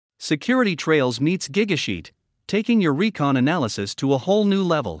Security Trails meets Gigasheet, taking your recon analysis to a whole new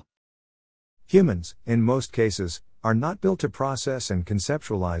level. Humans, in most cases, are not built to process and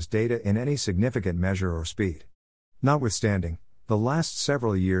conceptualize data in any significant measure or speed. Notwithstanding, the last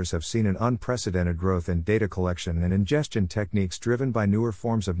several years have seen an unprecedented growth in data collection and ingestion techniques driven by newer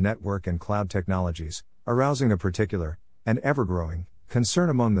forms of network and cloud technologies, arousing a particular, and ever-growing, concern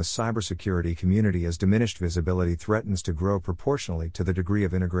among the cybersecurity community as diminished visibility threatens to grow proportionally to the degree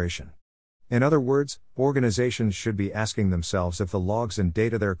of integration. In other words, organizations should be asking themselves if the logs and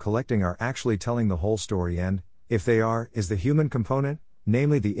data they're collecting are actually telling the whole story and, if they are, is the human component,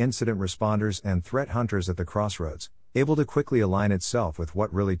 namely the incident responders and threat hunters at the crossroads, able to quickly align itself with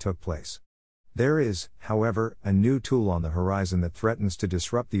what really took place. There is, however, a new tool on the horizon that threatens to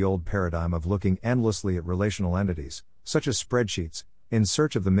disrupt the old paradigm of looking endlessly at relational entities, such as spreadsheets, in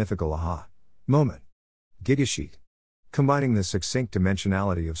search of the mythical aha moment. Gigasheet. Combining the succinct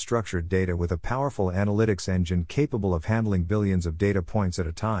dimensionality of structured data with a powerful analytics engine capable of handling billions of data points at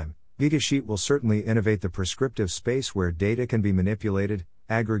a time, Gigasheet will certainly innovate the prescriptive space where data can be manipulated,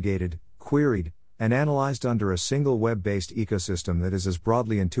 aggregated, queried, and analyzed under a single web-based ecosystem that is as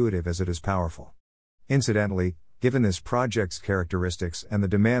broadly intuitive as it is powerful. Incidentally, given this project's characteristics and the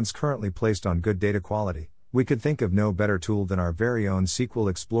demands currently placed on good data quality, we could think of no better tool than our very own SQL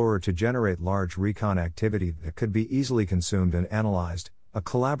Explorer to generate large recon activity that could be easily consumed and analyzed, a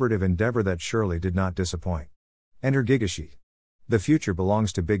collaborative endeavor that surely did not disappoint. Enter Gigasheet. The future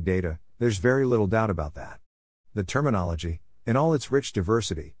belongs to big data, there's very little doubt about that. The terminology, in all its rich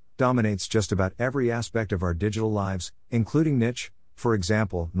diversity, dominates just about every aspect of our digital lives, including niche, for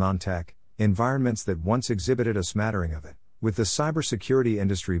example, non-tech, environments that once exhibited a smattering of it, with the cybersecurity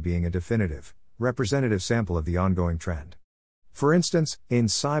industry being a definitive, representative sample of the ongoing trend. For instance, in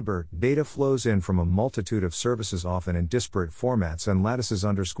cyber, data flows in from a multitude of services often in disparate formats and lattices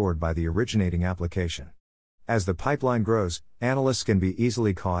underscored by the originating application. As the pipeline grows, analysts can be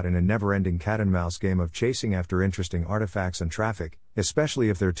easily caught in a never-ending cat-and-mouse game of chasing after interesting artifacts and traffic, especially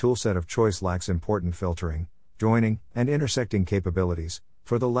if their toolset of choice lacks important filtering, joining, and intersecting capabilities.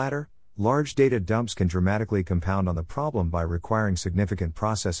 For the latter, large data dumps can dramatically compound on the problem by requiring significant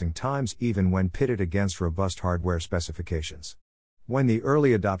processing times even when pitted against robust hardware specifications. When the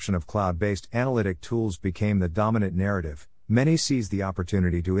early adoption of cloud-based analytic tools became the dominant narrative, many seized the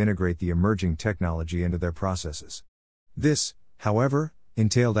opportunity to integrate the emerging technology into their processes. This, however,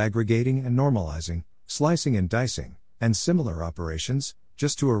 entailed aggregating and normalizing, slicing and dicing, and similar operations,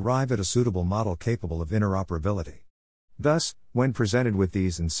 just to arrive at a suitable model capable of interoperability. Thus, when presented with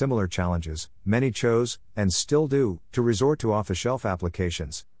these and similar challenges, many chose, and still do, to resort to off-the-shelf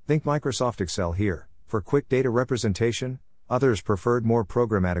applications. Think Microsoft Excel here, for quick data representation. Others preferred more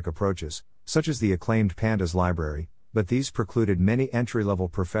programmatic approaches, such as the acclaimed Pandas library, but these precluded many entry-level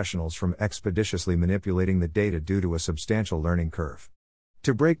professionals from expeditiously manipulating the data due to a substantial learning curve.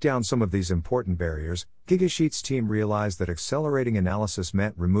 To break down some of these important barriers, Gigasheet's team realized that accelerating analysis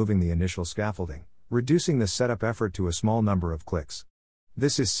meant removing the initial scaffolding, reducing the setup effort to a small number of clicks.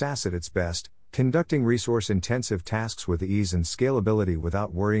 This is SaaS at its best, conducting resource-intensive tasks with ease and scalability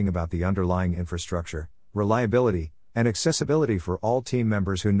without worrying about the underlying infrastructure, reliability, and accessibility for all team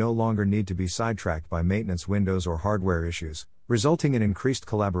members who no longer need to be sidetracked by maintenance windows or hardware issues, resulting in increased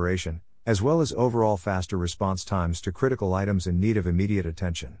collaboration, as well as overall faster response times to critical items in need of immediate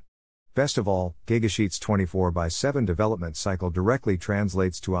attention. Best of all, Gigasheet's 24/7 development cycle directly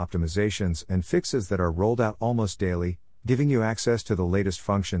translates to optimizations and fixes that are rolled out almost daily, giving you access to the latest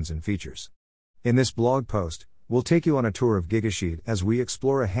functions and features. In this blog post, we'll take you on a tour of Gigasheet as we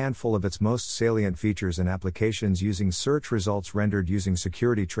explore a handful of its most salient features and applications using search results rendered using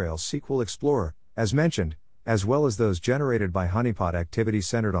Security Trails SQL Explorer, as mentioned, as well as those generated by Honeypot activity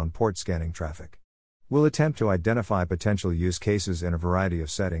centered on port scanning traffic. We'll attempt to identify potential use cases in a variety of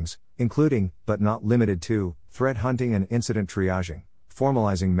settings, including, but not limited to, threat hunting and incident triaging,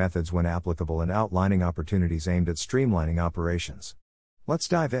 formalizing methods when applicable and outlining opportunities aimed at streamlining operations. Let's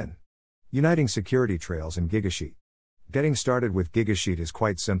dive in. Uniting Security Trails and Gigasheet. Getting started with Gigasheet is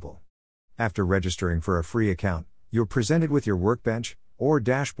quite simple. After registering for a free account, you're presented with your workbench, or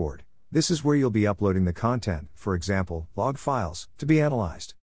dashboard. This is where you'll be uploading the content, for example, log files, to be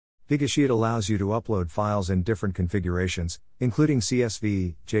analyzed. Gigasheet allows you to upload files in different configurations, including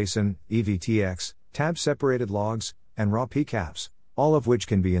CSV, JSON, EVTX, tab-separated logs, and raw PCAPs, all of which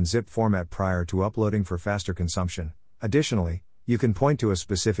can be in zip format prior to uploading for faster consumption. Additionally, you can point to a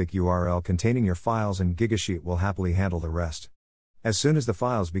specific URL containing your files and Gigasheet will happily handle the rest. As soon as the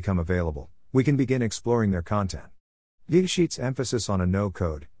files become available, we can begin exploring their content. Gigasheet's emphasis on a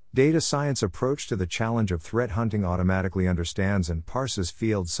no-code, data science approach to the challenge of threat hunting automatically understands and parses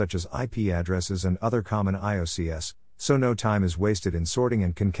fields such as IP addresses and other common IOCs, so no time is wasted in sorting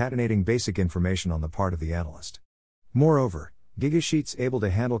and concatenating basic information on the part of the analyst. Moreover, Gigasheet's able to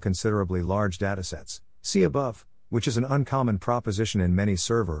handle considerably large datasets, see above, which is an uncommon proposition in many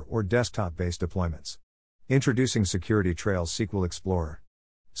server or desktop-based deployments. Introducing Security Trails SQL Explorer.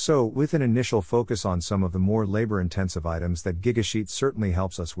 So, with an initial focus on some of the more labor-intensive items that Gigasheet certainly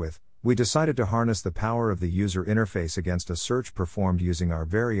helps us with, we decided to harness the power of the user interface against a search performed using our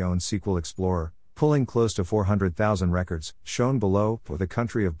very own SQL Explorer, pulling close to 400,000 records, shown below, for the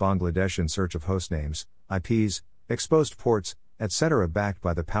country of Bangladesh in search of hostnames, IPs, exposed ports, etc. Backed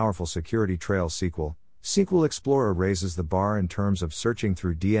by the powerful Security Trails SQL, SQL Explorer raises the bar in terms of searching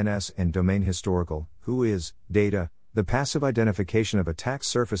through DNS and domain historical, WHOIS, data, the passive identification of attack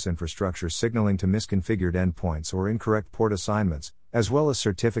surface infrastructure signaling to misconfigured endpoints or incorrect port assignments, as well as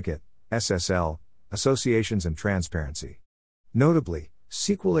certificate, SSL, associations and transparency. Notably,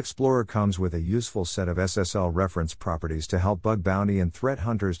 SQL Explorer comes with a useful set of SSL reference properties to help bug bounty and threat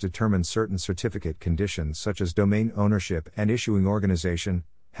hunters determine certain certificate conditions such as domain ownership and issuing organization,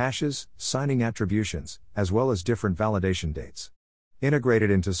 hashes, signing attributions, as well as different validation dates.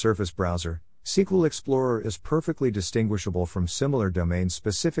 Integrated into Surface Browser, SQL Explorer is perfectly distinguishable from similar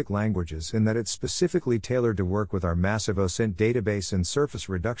domain-specific languages in that it's specifically tailored to work with our massive OSINT database and Surface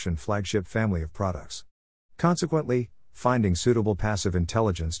Reduction flagship family of products. Consequently, finding suitable passive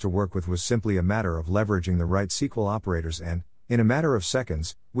intelligence to work with was simply a matter of leveraging the right SQL operators and, in a matter of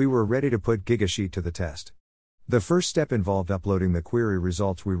seconds, we were ready to put Gigasheet to the test. The first step involved uploading the query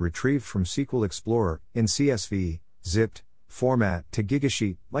results we retrieved from SQL Explorer, in CSV, zipped, format, to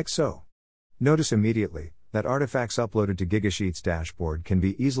Gigasheet, like so. Notice immediately, that artifacts uploaded to Gigasheet's dashboard can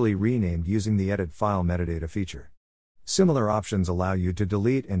be easily renamed using the Edit File Metadata feature. Similar options allow you to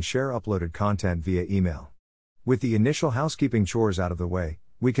delete and share uploaded content via email. With the initial housekeeping chores out of the way,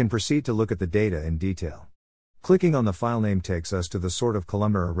 we can proceed to look at the data in detail. Clicking on the file name takes us to the sort of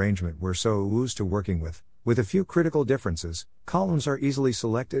columnar arrangement we're so used to working with a few critical differences. Columns are easily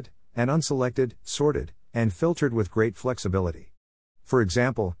selected, and unselected, sorted, and filtered with great flexibility. For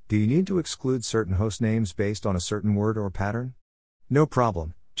example, do you need to exclude certain host names based on a certain word or pattern? No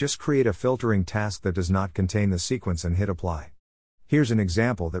problem, just create a filtering task that does not contain the sequence and hit apply. Here's an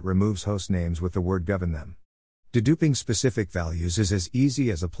example that removes host names with the word gov in them. Deduping specific values is as easy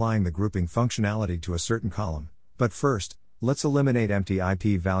as applying the grouping functionality to a certain column, but first, let's eliminate empty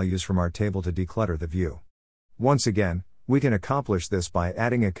IP values from our table to declutter the view. Once again, we can accomplish this by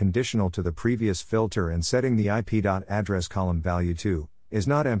adding a conditional to the previous filter and setting the IP.address column value to is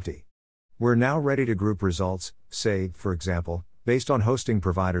not empty. We're now ready to group results, say, for example, based on hosting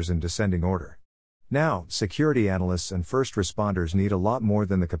providers in descending order. Now, security analysts and first responders need a lot more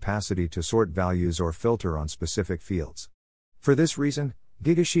than the capacity to sort values or filter on specific fields. For this reason,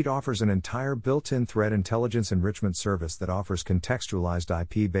 Gigasheet offers an entire built-in threat intelligence enrichment service that offers contextualized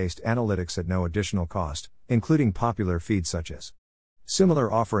IP-based analytics at no additional cost, including popular feeds such as.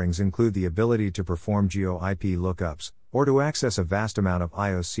 Similar offerings include the ability to perform geo-IP lookups, or to access a vast amount of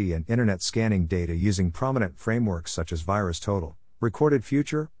IOC and internet scanning data using prominent frameworks such as VirusTotal, Recorded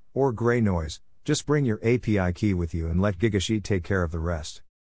Future, or Gray Noise. Just bring your API key with you and let Gigasheet take care of the rest.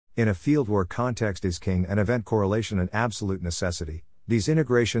 In a field where context is king and event correlation an absolute necessity, these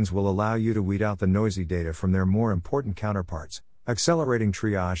integrations will allow you to weed out the noisy data from their more important counterparts, accelerating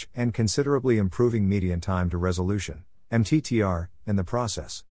triage and considerably improving median time to resolution, MTTR, in the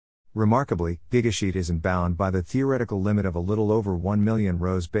process. Remarkably, Gigasheet isn't bound by the theoretical limit of a little over 1 million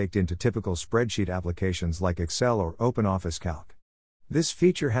rows baked into typical spreadsheet applications like Excel or OpenOffice Calc. This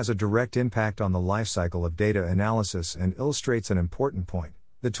feature has a direct impact on the lifecycle of data analysis and illustrates an important point: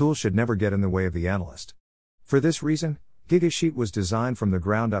 the tool should never get in the way of the analyst. For this reason, Gigasheet was designed from the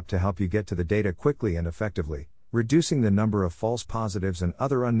ground up to help you get to the data quickly and effectively, reducing the number of false positives and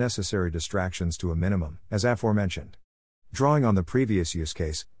other unnecessary distractions to a minimum, as aforementioned. Drawing on the previous use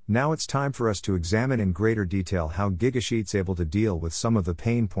case, now it's time for us to examine in greater detail how Gigasheet's able to deal with some of the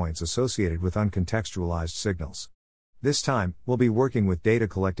pain points associated with uncontextualized signals. This time, we'll be working with data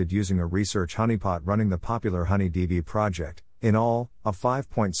collected using a research honeypot running the popular HoneyDB project, in all, a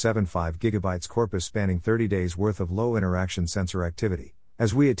 5.75 GB corpus spanning 30 days worth of low interaction sensor activity,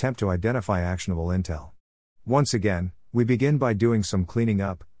 as we attempt to identify actionable intel. Once again, we begin by doing some cleaning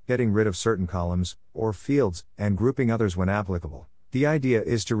up, getting rid of certain columns, or fields, and grouping others when applicable. The idea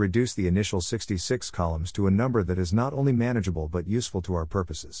is to reduce the initial 66 columns to a number that is not only manageable but useful to our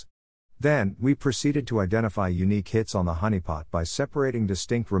purposes. Then, we proceeded to identify unique hits on the honeypot by separating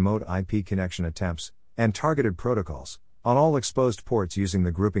distinct remote IP connection attempts and targeted protocols, on all exposed ports using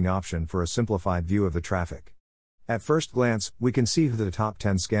the grouping option for a simplified view of the traffic. At first glance, we can see who the top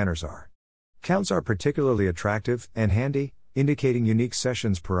 10 scanners are. Counts are particularly attractive and handy, indicating unique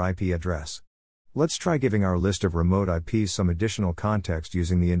sessions per IP address. Let's try giving our list of remote IPs some additional context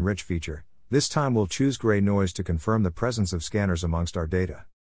using the Enrich feature. This time we'll choose gray noise to confirm the presence of scanners amongst our data.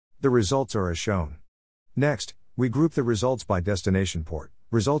 The results are as shown. Next, we group the results by destination port,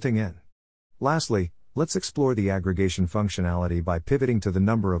 resulting in. Lastly, let's explore the aggregation functionality by pivoting to the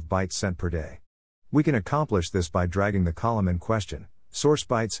number of bytes sent per day. We can accomplish this by dragging the column in question, source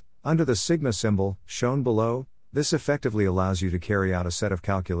bytes, under the sigma symbol, shown below. This effectively allows you to carry out a set of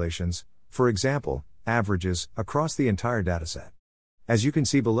calculations, for example, averages, across the entire dataset. As you can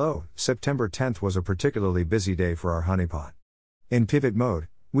see below, September 10th was a particularly busy day for our honeypot. In pivot mode,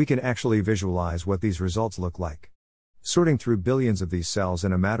 we can actually visualize what these results look like. Sorting through billions of these cells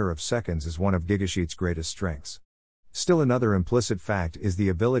in a matter of seconds is one of Gigasheet's greatest strengths. Still, another implicit fact is the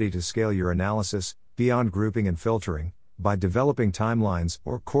ability to scale your analysis, beyond grouping and filtering, by developing timelines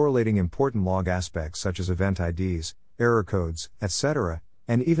or correlating important log aspects such as event IDs, error codes, etc.,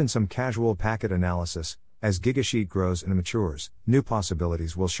 and even some casual packet analysis. As Gigasheet grows and matures, new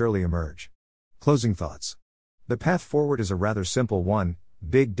possibilities will surely emerge. Closing thoughts. The path forward is a rather simple one.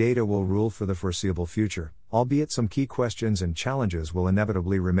 Big data will rule for the foreseeable future, albeit some key questions and challenges will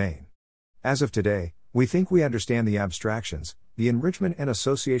inevitably remain. As of today, we think we understand the abstractions, the enrichment and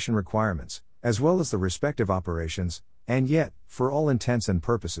association requirements, as well as the respective operations, and yet, for all intents and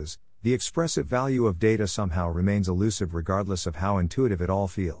purposes, the expressive value of data somehow remains elusive regardless of how intuitive it all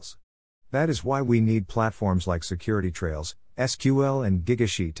feels. That is why we need platforms like SecurityTrails, SQL and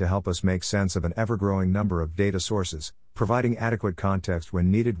Gigasheet to help us make sense of an ever-growing number of data sources, providing adequate context when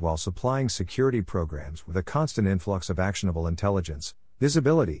needed while supplying security programs with a constant influx of actionable intelligence,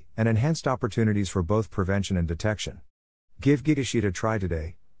 visibility, and enhanced opportunities for both prevention and detection. Give Gigasheet a try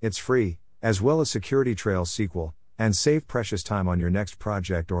today, it's free, as well as SecurityTrails SQL, and save precious time on your next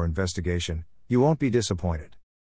project or investigation. You won't be disappointed.